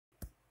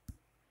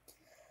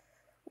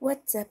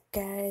What's up,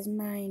 guys?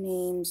 My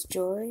name's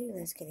Joy.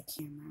 Let's get a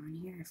camera on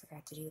here. I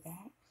forgot to do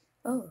that.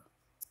 Oh,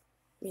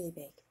 really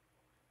big.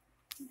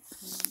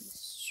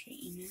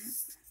 Straighten it.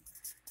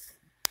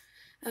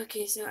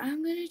 Okay, so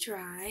I'm gonna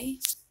try,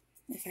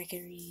 if I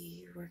can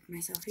rework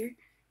myself here.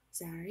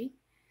 Sorry.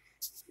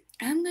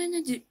 I'm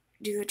gonna do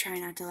a try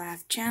not to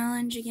laugh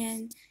challenge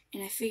again,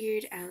 and I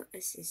figured out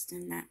a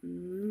system that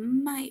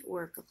might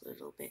work a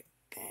little bit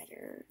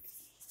better.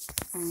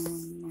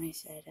 My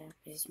setup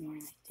is more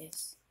like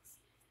this.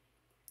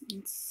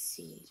 Let's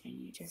see, do I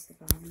need just the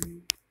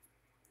volume?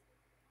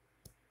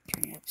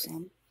 Turn it up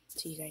some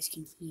so you guys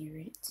can hear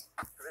it.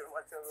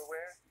 Whatever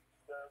wear,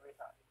 gonna be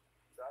hot.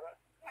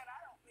 And I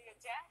don't need a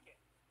jacket.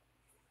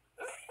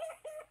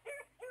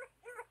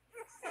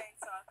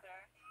 Thanks,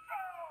 Arthur.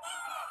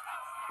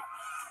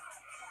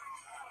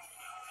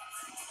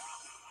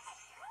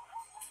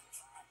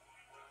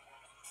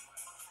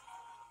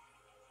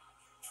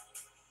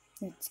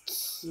 That's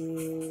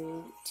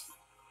cute.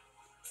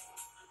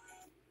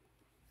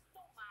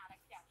 Tomara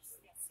que a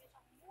Júlia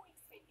seja muito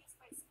feliz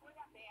com a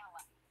escolha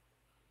dela.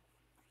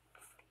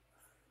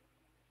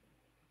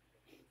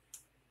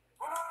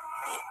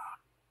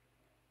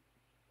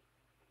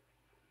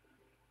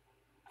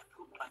 I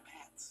pooped my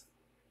pants.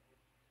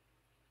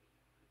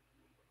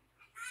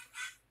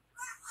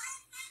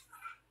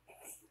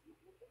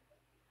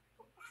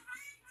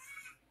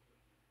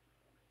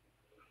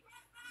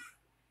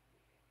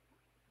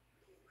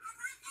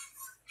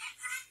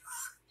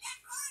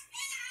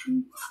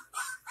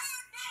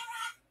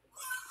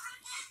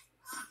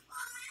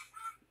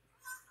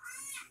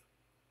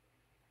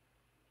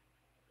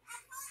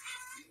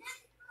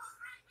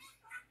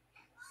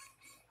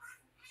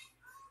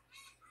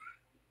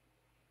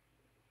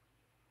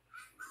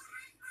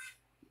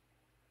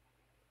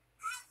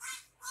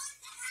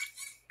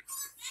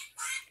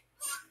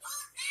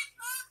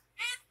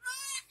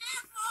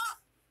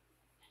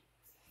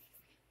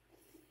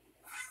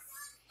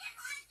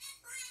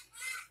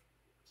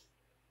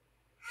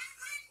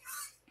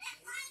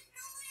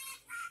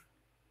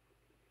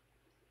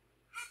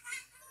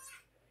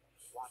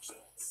 Watch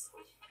this.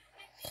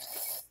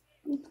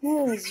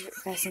 That was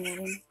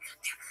fascinating.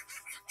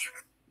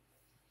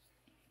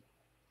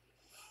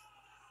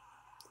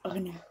 Oh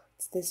no,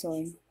 it's this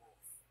one.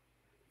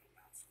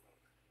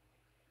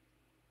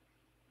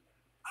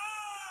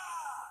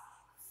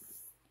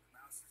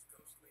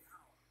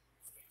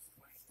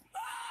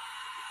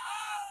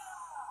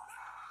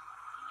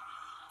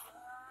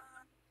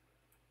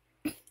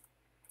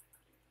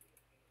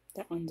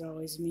 That one's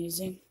always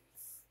amusing.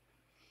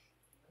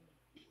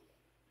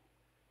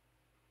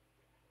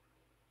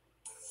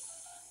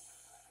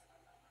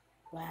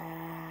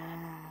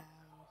 Wow.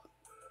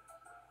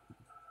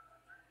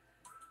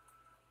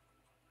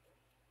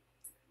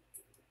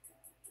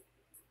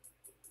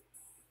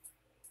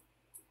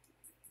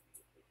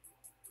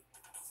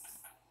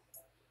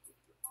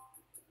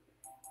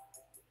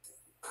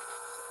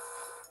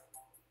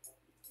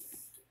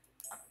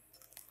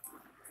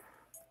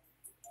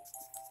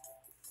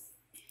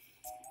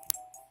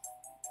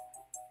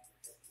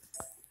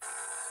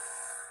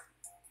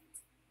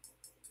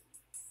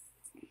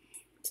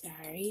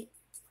 Sorry.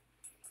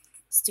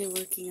 Still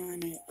working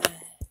on a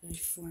good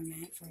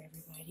format for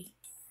everybody.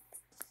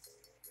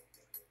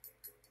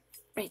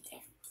 Right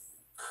there.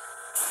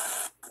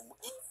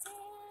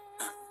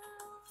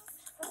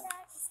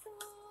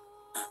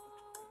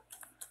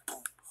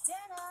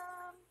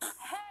 Denim,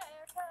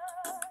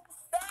 haircut,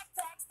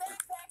 backpacks,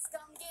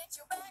 come get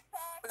your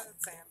backpack.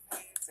 Boots and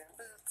pants and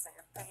boots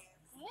and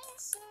pants.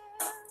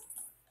 Listen,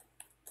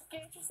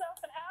 get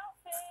yourself an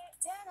outfit.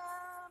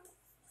 Denim,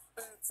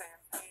 boots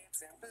and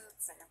pants and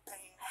boots and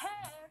pants.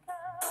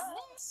 Haircut,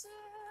 listen,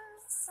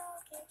 so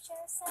get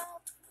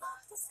yourself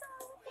off the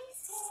school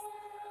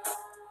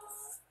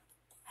details.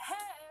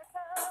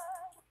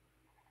 Haircut.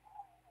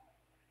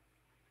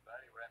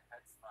 Buddy, we're at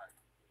PetSmart.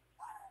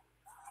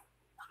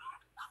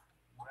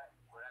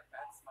 We're at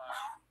PetSmart.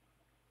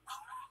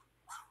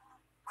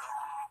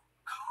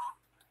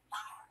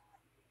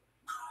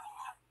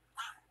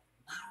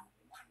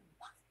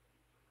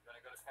 You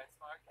wanna go to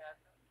PetSmart,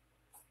 Catherine?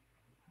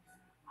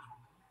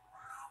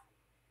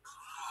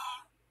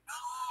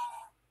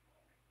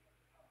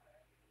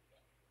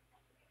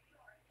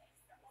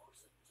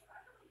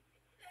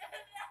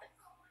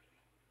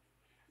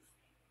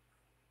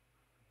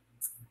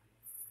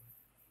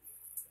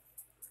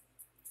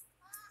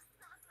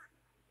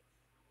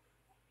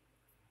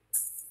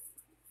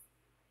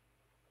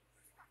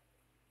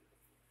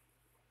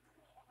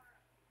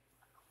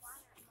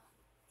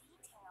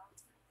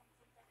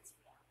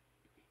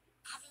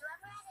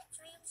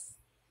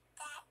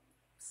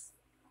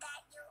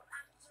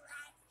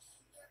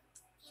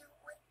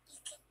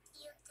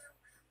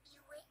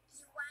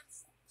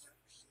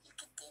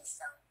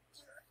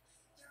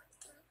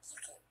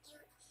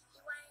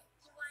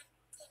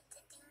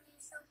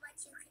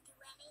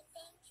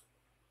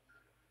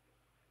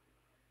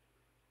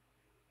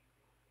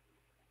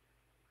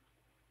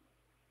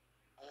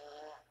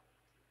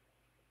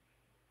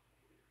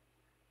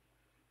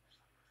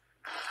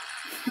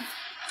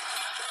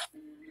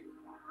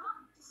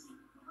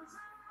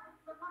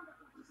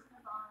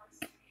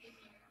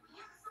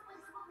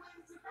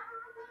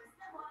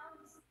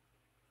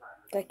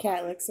 That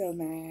cat looks so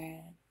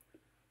mad.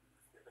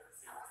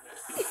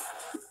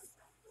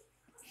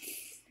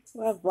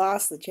 Well, I've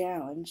lost the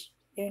challenge.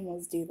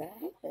 Animals do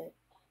that, but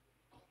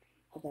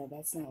although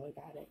that's not what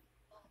got it.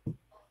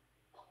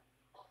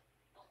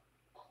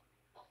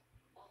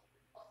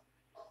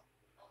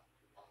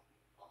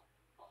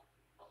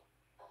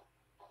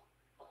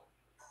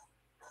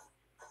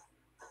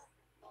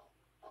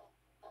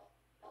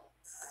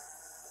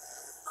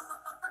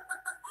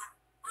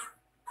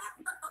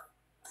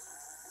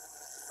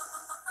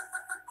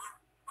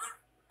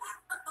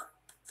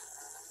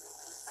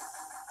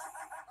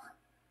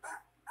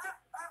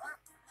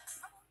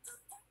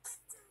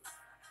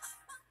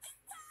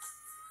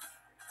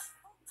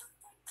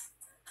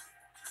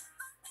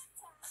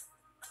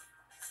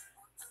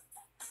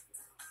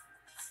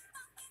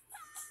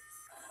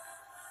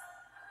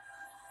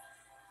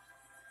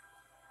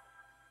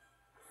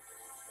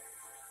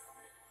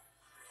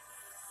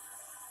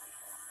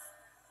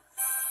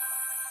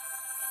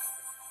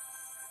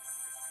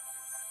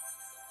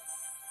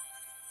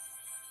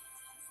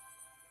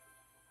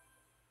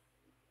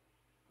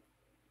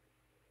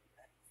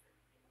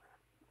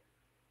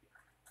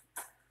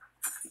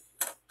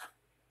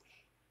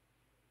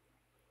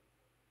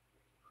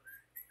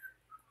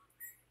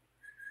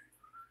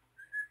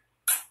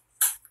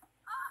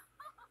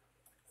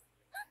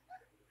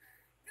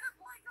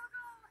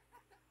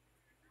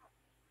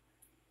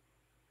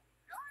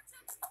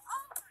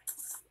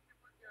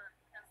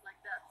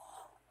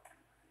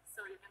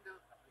 So you can do.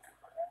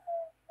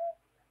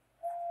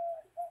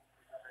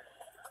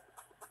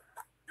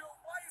 Yo,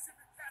 why is it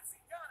that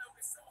Catsiano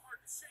is so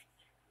hard to shake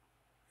you?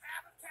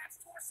 Half of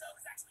Cat's torso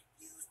is actually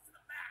fused to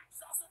the mat.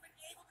 She's also been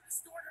able to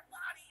distort her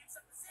body in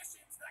some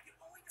positions that I can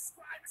only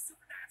describe as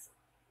supernatural.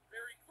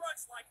 Very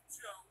grudge-like,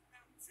 Joe.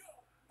 Now,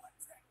 Joe, what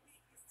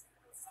technique is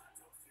Tito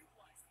Santos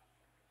utilizing?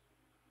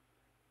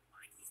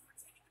 Like he's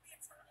pretending to be a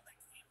turtle that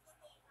can't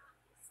flip over.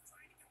 He's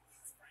trying to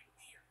confuse Frank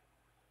Beard.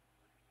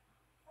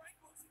 Frank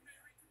looks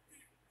very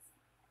confused.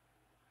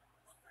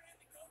 Look for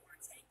him to go for a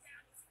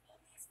takedown using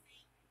only his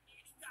feet,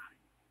 and he got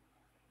it.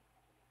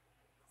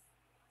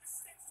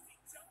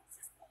 Essentially, Jones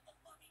just pulled a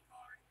mummy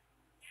card.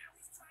 Now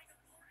he's trying to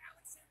lure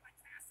Alex in by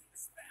casting the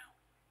spell.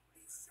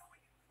 He's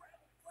showing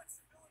incredible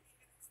flexibility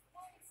in his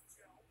bones,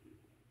 Joe.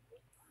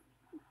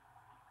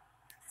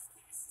 This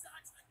kid is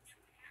such a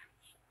gifted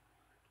athlete.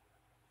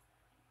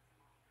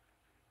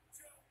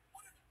 Joe,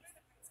 what are the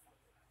benefits of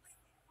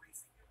completely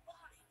freezing your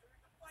body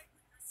during the fight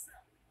with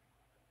yourself?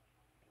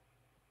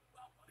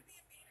 Well, one of the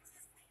advantages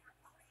is that your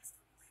opponent is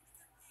completely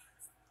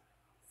confused.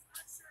 He's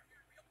not sure if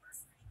you're a real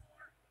person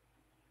anymore,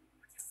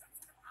 or just some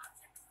sort of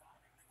object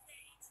falling in the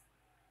cage.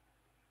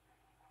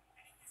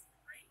 And it is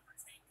great for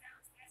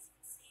takedowns, as you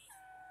can see.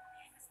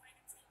 It has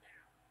landed two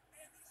now.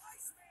 And the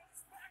Iceman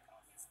is back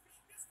on his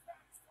feet. This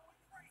crowd is going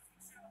crazy,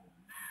 Joe.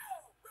 Ow!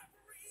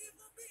 Referee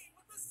Levine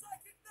with the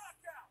psychic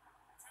knockout.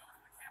 Joe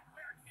with the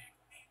capoeira kick,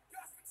 and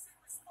Gustafson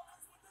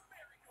responds with the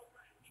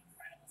merry-go-round.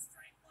 Incredible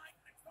strength, like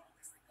a total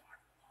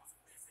disregard for laws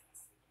of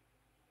physics.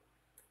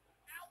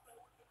 Aldo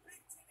with the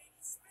big 1080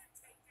 spin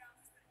takedown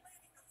has been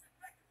landing those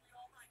effectively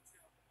all night,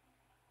 Joe.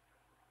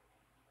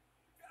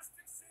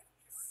 Gustafson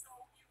is so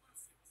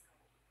elusive,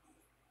 Joe.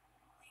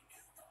 We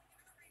knew going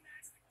into the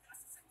rematch that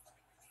Gustafson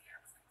flipping through the air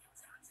was going to give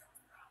John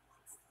Jones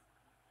problems.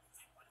 He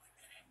didn't want to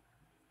admit it.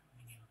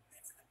 He gave him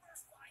fits in the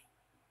first fight.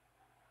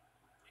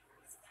 And who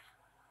is that?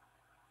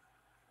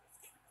 He's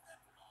getting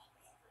flipped all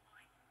over,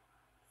 Mike.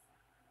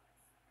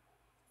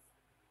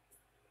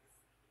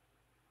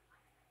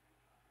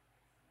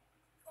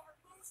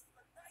 Carmouche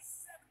with a nice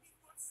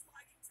 70-foot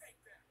sliding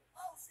takedown.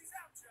 Oh, she's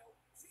out, Joe.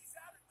 She's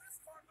out, and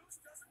Liz Carmouche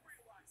doesn't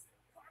realize it.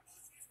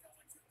 Carmouche is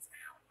going to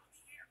town on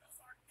the air.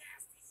 Those are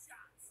nasty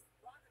shots.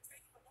 Ronda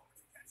taking a moment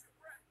to catch her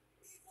breath.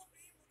 Evil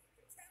Beam looking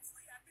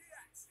intensely at the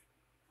action.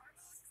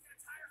 Carmouche is going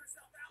to tire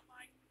herself out,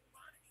 Mike.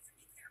 Ronda needs to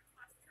be careful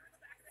not to hit her in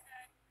the back of the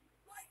head.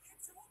 Right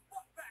into a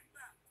butt-back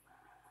mount.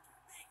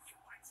 Big hit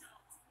by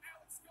Jones.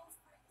 Alex goes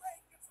for a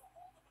leg, gets a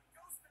hold of a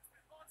ghost that's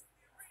been haunting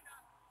the arena,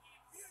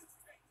 and huge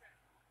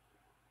takedown.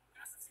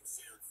 Gustafson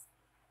shoots,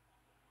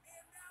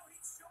 and now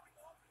he's showing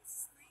off his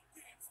sweet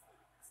dance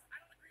moves. I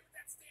don't agree with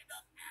that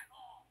stand-up at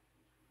all.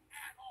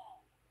 At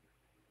all.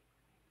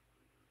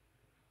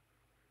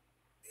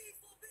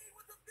 Evil B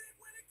with a big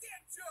win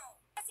again, Joe.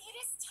 It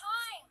is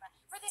time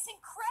for this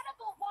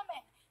incredible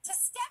woman to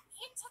step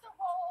into the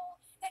role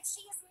that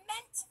she is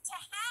meant to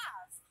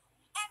have.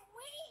 And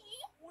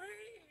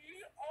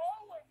We,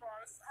 all of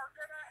us, are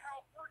gonna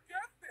help her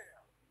get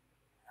there.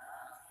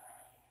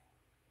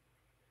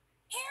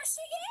 here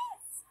she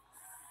is.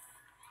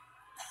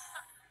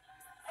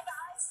 Hey,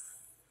 guys.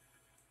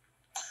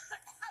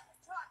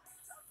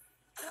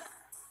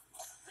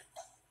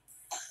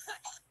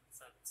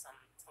 So some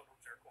total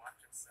jerkwad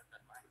just said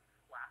that my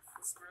laugh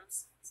was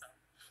gross. So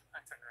I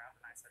turned around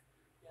and I said,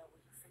 yeah,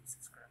 well, your face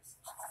is gross.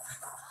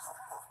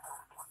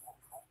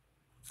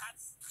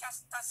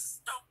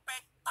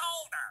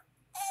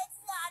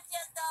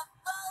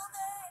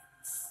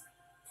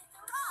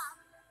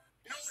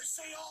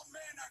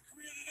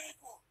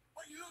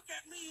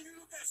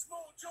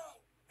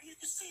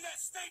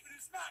 statement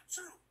is not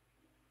true.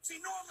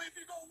 See, normally if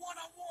you go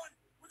one-on-one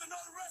with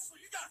another wrestler,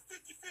 you got a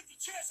 50-50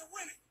 chance of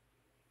winning.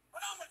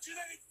 But I'm a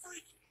genetic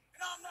freak, and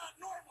I'm not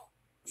normal.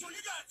 So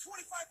you got a 25%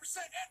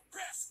 at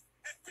best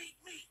at beat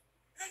me.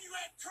 And then you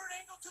add Kurt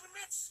Angle to the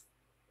mix,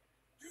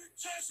 your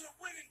chances of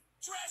winning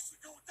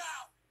drastically go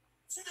down.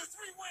 See, the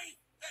three-way,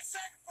 that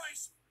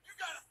sacrifice, you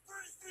got a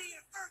 33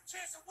 and a third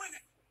chance of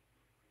winning.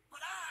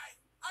 But I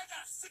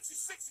got a 66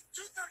 and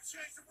two-thirds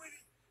chance of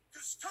winning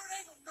because Kurt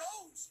Angle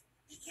knows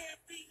he can't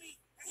beat me,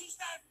 and he's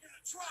not even going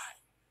to try.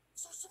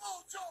 So,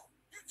 Samoa Joe,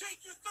 you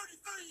take your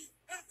 33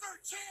 and a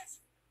third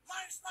chance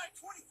minus my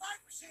 25%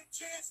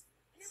 chance,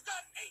 and you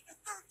got an 8 and a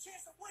third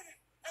chance of winning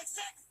at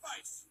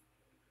sacrifice.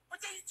 But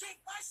then you take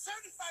my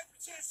 75%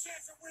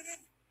 chance of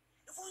winning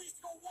if we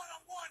used to go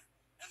one-on-one,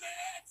 and then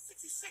add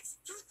 66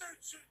 and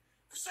two-thirds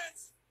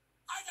percent.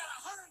 I got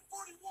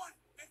 141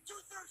 and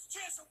two-thirds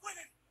chance of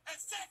winning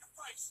at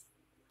sacrifice.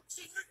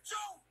 See,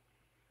 Joe,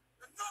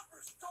 the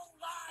numbers don't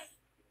lie,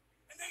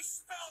 and they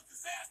spell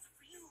disaster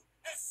for you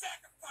at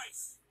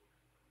sacrifice.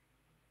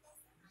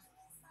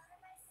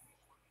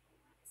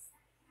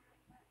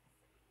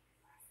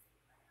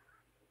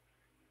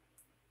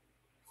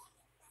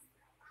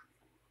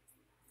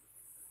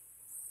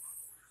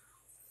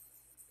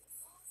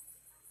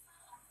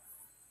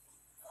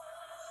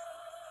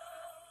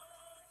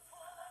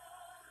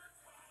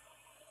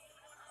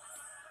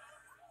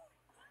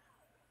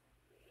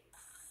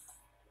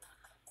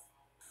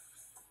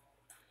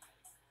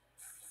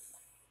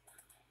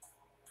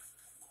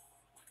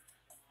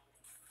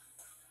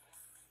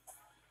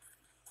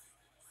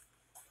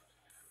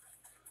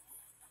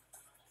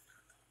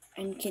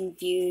 I'm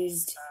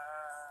confused.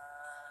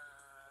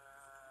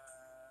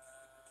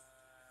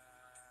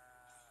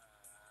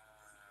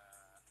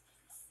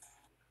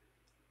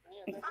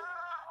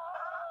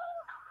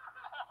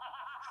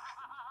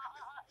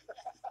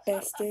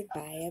 Bested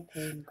by a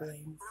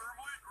penguin.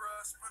 Firmly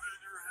grasp it in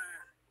your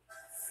hand.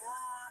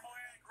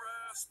 Firmly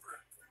grasp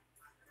it.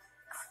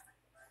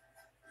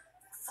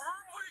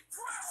 Firmly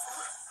grasp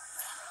it.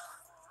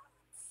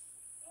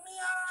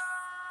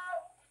 Meow.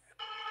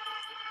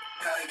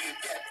 Gotta get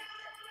get.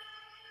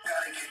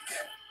 Gotta get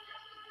get.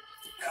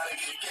 Gotta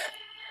get get.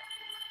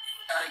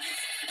 Gotta get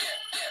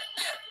get.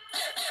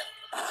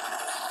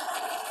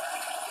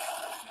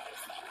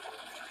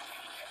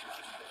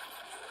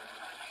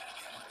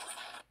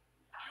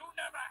 You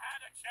never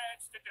had a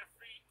chance to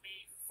defeat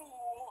me,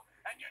 fool.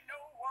 And you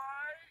know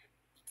why?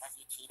 Because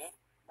you cheated?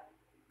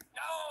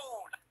 No!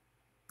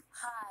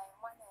 Hi,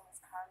 my name is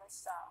Carla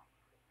Shaw.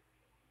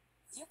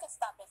 You can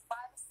stop at 5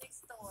 or 6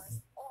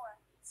 stores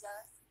or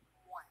just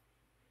one.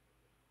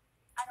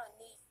 I don't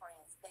need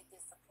friends, they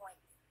disappoint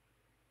me.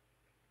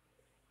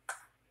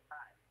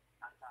 Hi,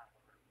 I'm Tom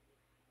Hoover.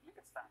 You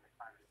can stop at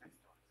 5 or 6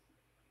 stores,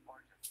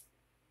 or just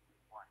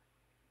one.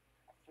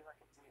 I feel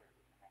like a deer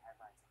in the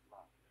headlights of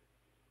love.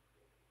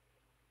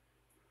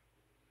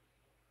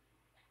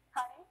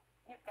 Honey,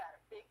 you've got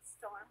a big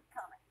storm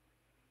coming.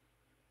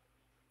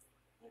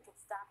 You can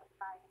stop at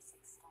 5 or 6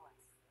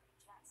 stores.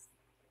 Just.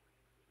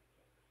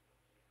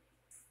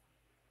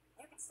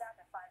 You can stop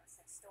at 5 or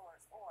 6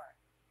 stores or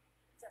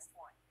just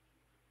one.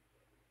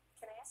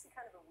 Can I ask you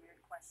kind of a weird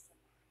question?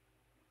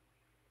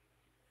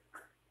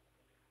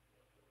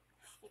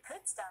 You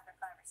could stop at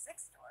 5 or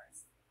 6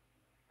 stores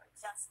or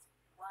just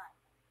one.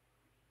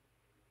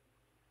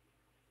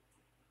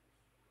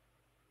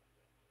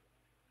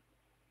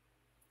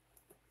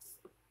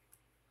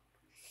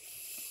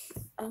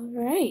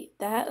 Alright,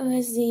 that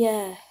was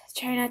the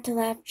try not to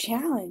laugh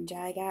challenge.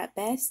 I got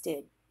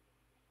bested.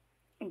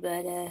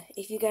 But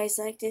if you guys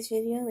like this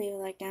video, leave a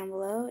like down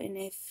below, and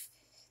if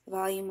the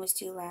volume was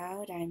too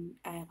loud, I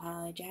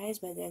apologize,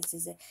 but this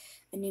is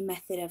a new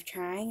method of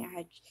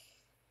trying.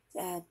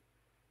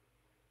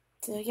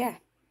 So yeah,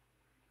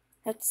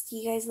 hope to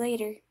see you guys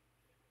later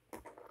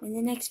in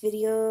the next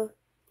video.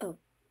 Oh,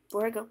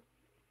 before I go,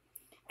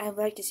 I would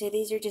like to say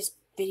these are just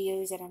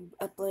videos that I'm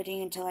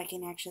uploading until I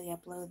can actually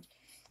upload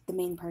the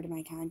main part of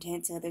my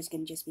content, so there's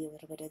going to just be a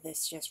little bit of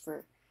this just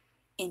for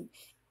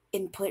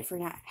input for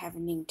not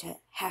having to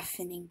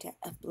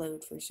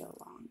upload for so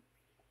long.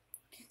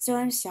 So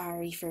I'm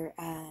sorry for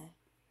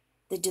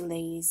the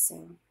delays,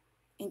 so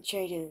and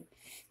try to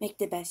make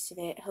the best of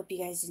it. Hope you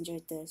guys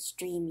enjoyed the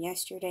stream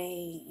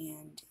yesterday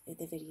and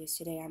the videos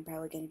today. I'm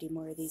probably going to do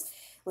more of these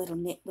little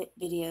nitwit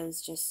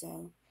videos just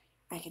so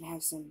I can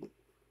have some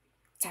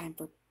time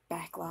for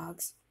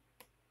backlogs.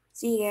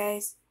 See you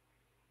guys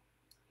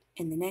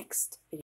in the next video.